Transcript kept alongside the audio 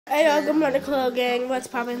Hey y'all, good morning, Cloe gang. What's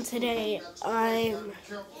poppin' today? I'm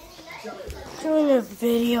doing a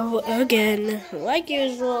video again, like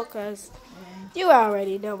usual, because you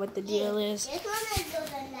already know what the deal is.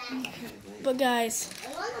 But guys,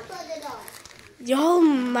 y'all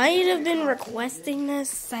might have been requesting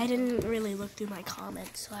this. I didn't really look through my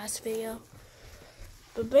comments last video.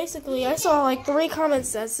 But basically, I saw like 3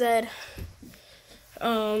 comments that said,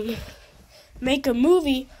 make a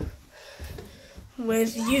movie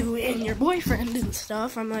with you and your boyfriend and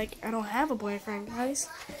stuff. I'm like, I don't have a boyfriend, guys.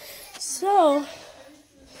 So,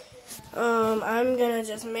 I'm gonna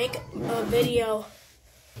just make a video,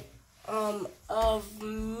 of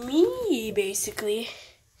me, basically,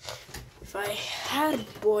 if I had a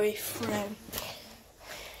boyfriend.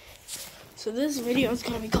 So this video is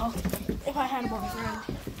gonna be called, If I Had a Boyfriend.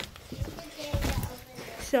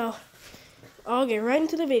 So, I'll get right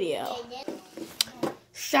into the video.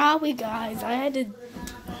 Shall we, guys? I had to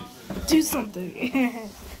do something.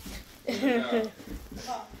 I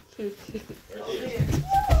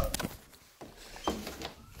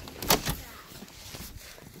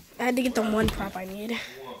had to get the one prop I need.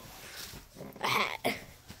 A hat.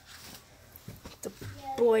 The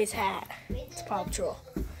boy's hat. It's Paw Patrol.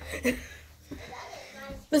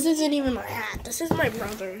 This isn't even my hat. This is my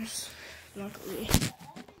brother's. Luckily.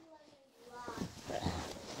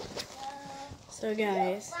 So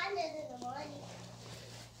guys,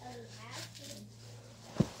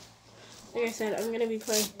 like I said, I'm going to be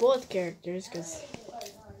playing both characters because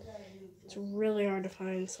it's really hard to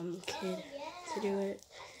find some kid to do it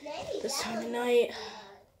this time of night.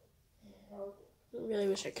 I really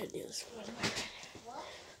wish I could do this one.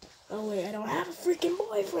 Oh wait, I don't have a freaking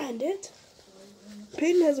boyfriend, dude.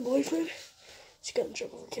 Peyton has a boyfriend. She got in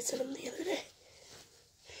trouble for kissing him the other day.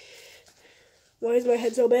 Why is my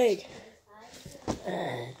head so big?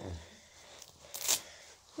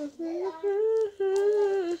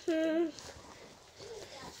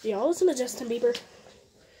 Y'all listen to Justin Bieber?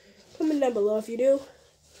 Comment down below if you do.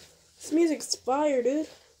 This music's fire, dude.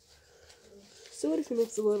 So what if he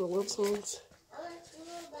makes a lot of love songs?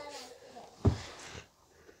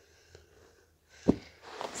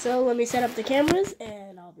 So let me set up the cameras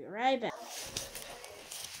and I'll be right back.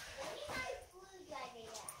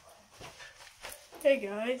 Hey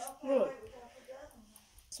guys, look.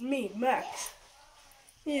 It's me, Max.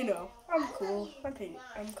 You know, I'm cool.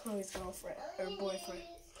 I'm Chloe's girlfriend, or boyfriend.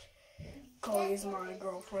 Chloe is my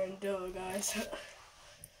girlfriend, duh, guys.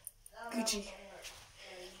 Gucci.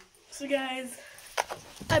 So, guys,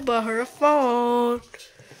 I bought her a phone.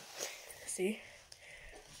 See?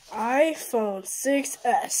 iPhone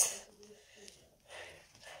 6S.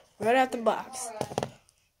 Right out the box.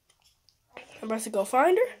 I'm about to go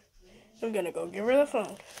find her. I'm gonna go give her the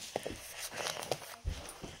phone.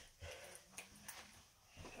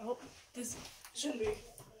 Oh, this shouldn't be.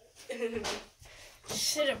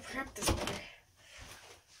 Should have prepped this better.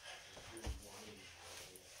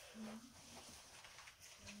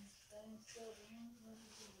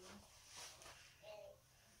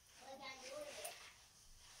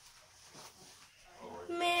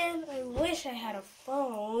 Man, I wish I had a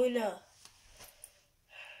phone.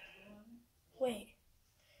 Wait,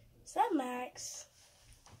 is that Max?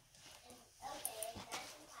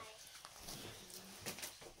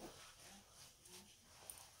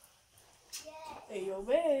 Hey, yo,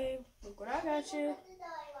 babe, look what I got you.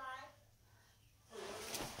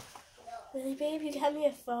 Really, babe, you got me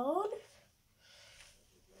a phone?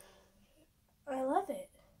 I love it.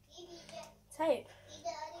 Type.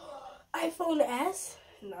 iPhone S?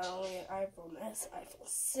 Not only an iPhone S, iPhone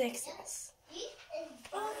 6S.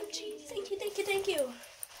 OMG, thank you, thank you, thank you.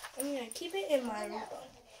 I'm going to keep it in my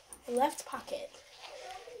left pocket.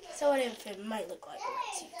 So what if it might look like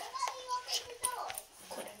it to you guys?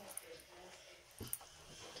 Quit it.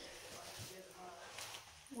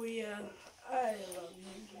 I love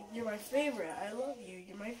you. You're my favorite. I love you.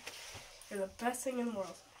 You're the best thing in the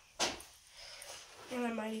world. And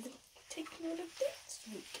I might even take you on a date this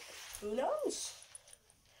week. Who knows?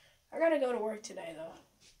 I gotta go to work today, though.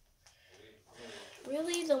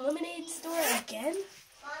 Really? The lemonade store again?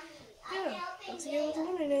 Yeah, let's go with the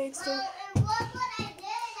lemonade store.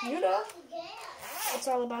 You know, it's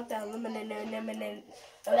all about that lemonade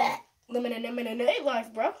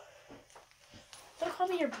life, bro. Don't call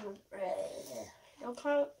me your bro. Don't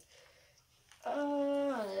call.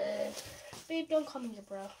 Babe, don't call me your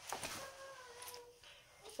bro.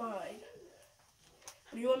 Fine.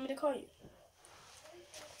 What do you want me to call you?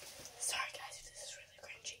 Sorry guys if this is really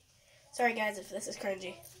cringy. Sorry guys if this is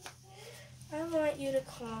cringy. I want you to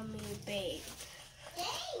call me babe.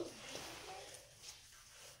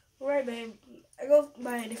 Right, babe. I go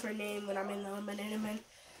by a different name when I'm in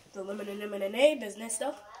the lemonade business,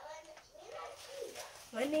 though.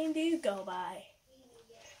 What name do you go by?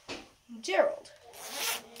 Gerald.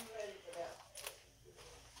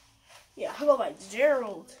 Yeah, I go by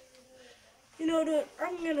Gerald. You know, dude,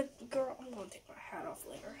 I'm gonna take my hat off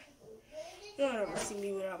later. You'll never see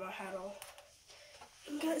me without my hat on.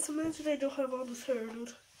 And guys, imagine I don't have all this hair,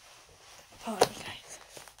 dude. Oh, guys.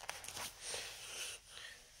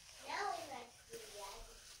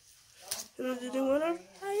 And I didn't want to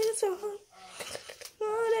write a song.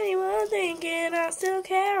 Want anyone thinking I still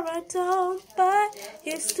care, I don't. But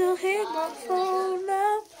you still hit my phone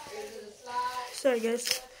up. Sorry,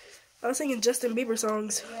 guys. I was singing Justin Bieber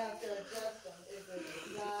songs.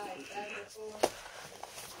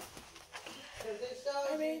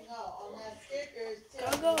 I mean,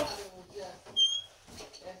 go.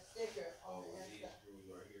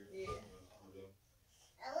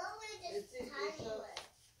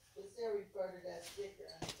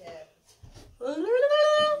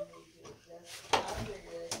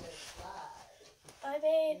 Bye,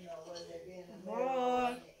 babe.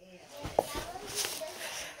 Bye.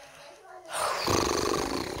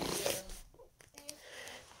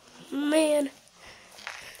 Man.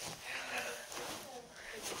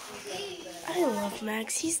 I love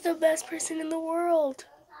Max. He's the best person in the world.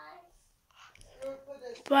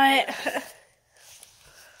 But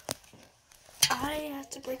I have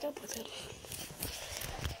to break up with him.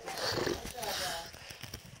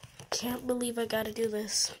 Can't believe I gotta do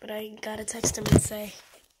this, but I gotta text him and say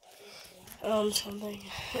something.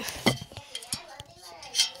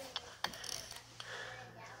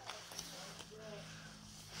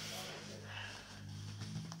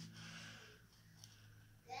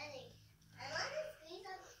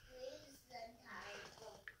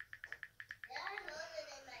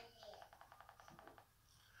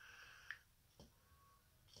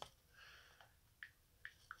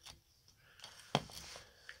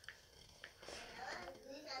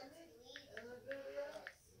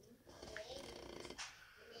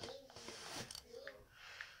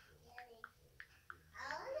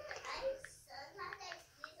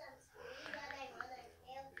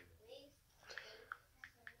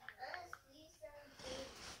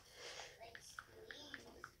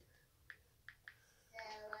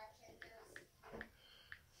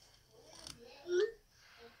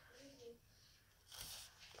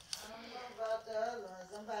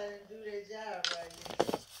 Somebody didn't do their job right here.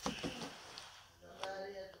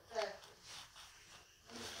 Somebody at the factory.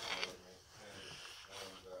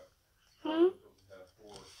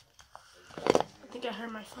 I think I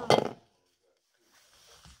heard my phone.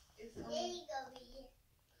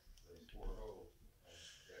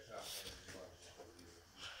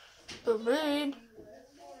 But babe,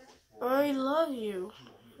 I love you.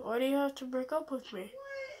 Why do you have to break up with me?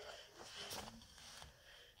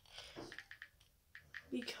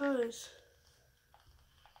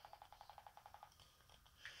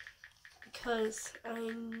 Because I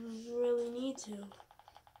really need to.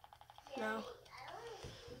 No.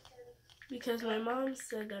 Because my mom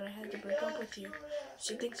said that I had to break up with you.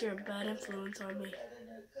 She thinks you're a bad influence on me.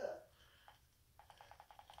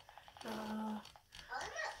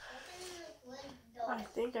 I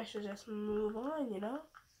think I should just move on, you know?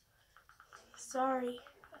 Sorry.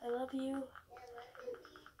 I love you.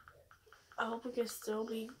 I hope we can still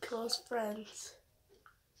be close friends.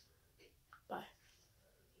 Bye.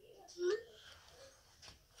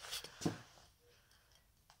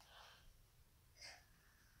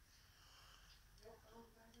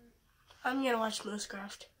 I'm gonna watch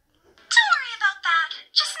Moosecraft. Don't worry about that.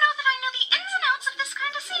 Just know that I know the ins and outs of this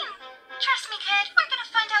kind of scene. Trust me, kid. We're gonna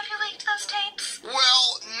find out who leaked those tapes. Well,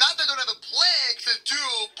 not that I don't have a plague to do,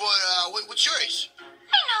 but what's yours?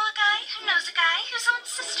 I know a guy who knows a guy whose own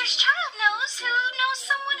sister's child knows who knows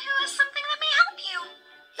someone who has something that may help you.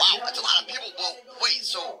 Wow, that's a lot of people. Well, wait,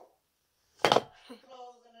 so...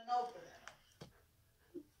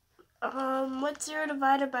 What's 0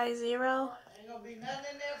 divided by 0?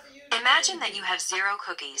 Imagine that you have 0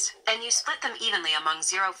 cookies, and you split them evenly among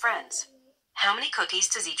 0 friends. How many cookies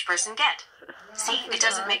does each person get? See, it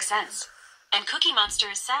doesn't make sense. And Cookie Monster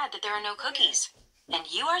is sad that there are no cookies. And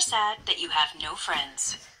you are sad that you have no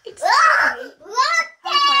friends. Exactly. I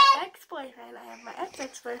have my ex-boyfriend, I have my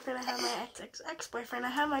ex-ex-boyfriend, I have my ex-ex-ex-boyfriend, I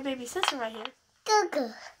have my baby sister right here.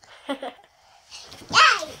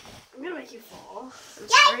 I'm gonna make you fall. I'm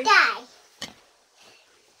sorry.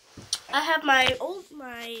 I have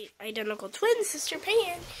my identical twin sister,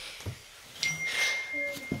 Pan.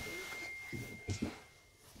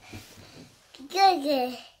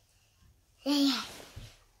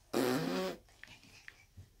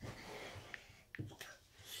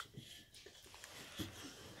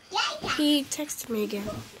 He texted me again.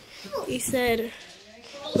 He said,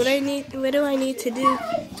 what do I need to do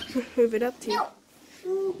to move it up to you?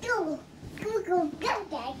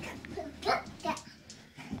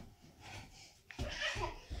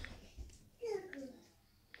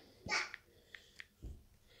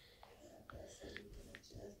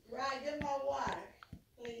 Right, get my water,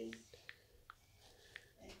 please.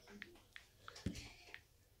 Thank you.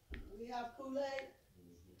 We have Kool-Aid?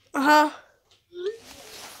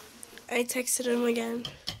 I texted him again.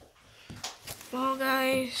 Well,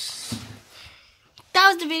 guys, that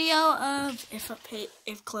was the video of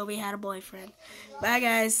if Chloe had a boyfriend. Bye,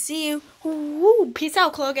 guys. See you. Woo, peace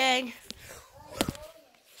out, Chloe gang.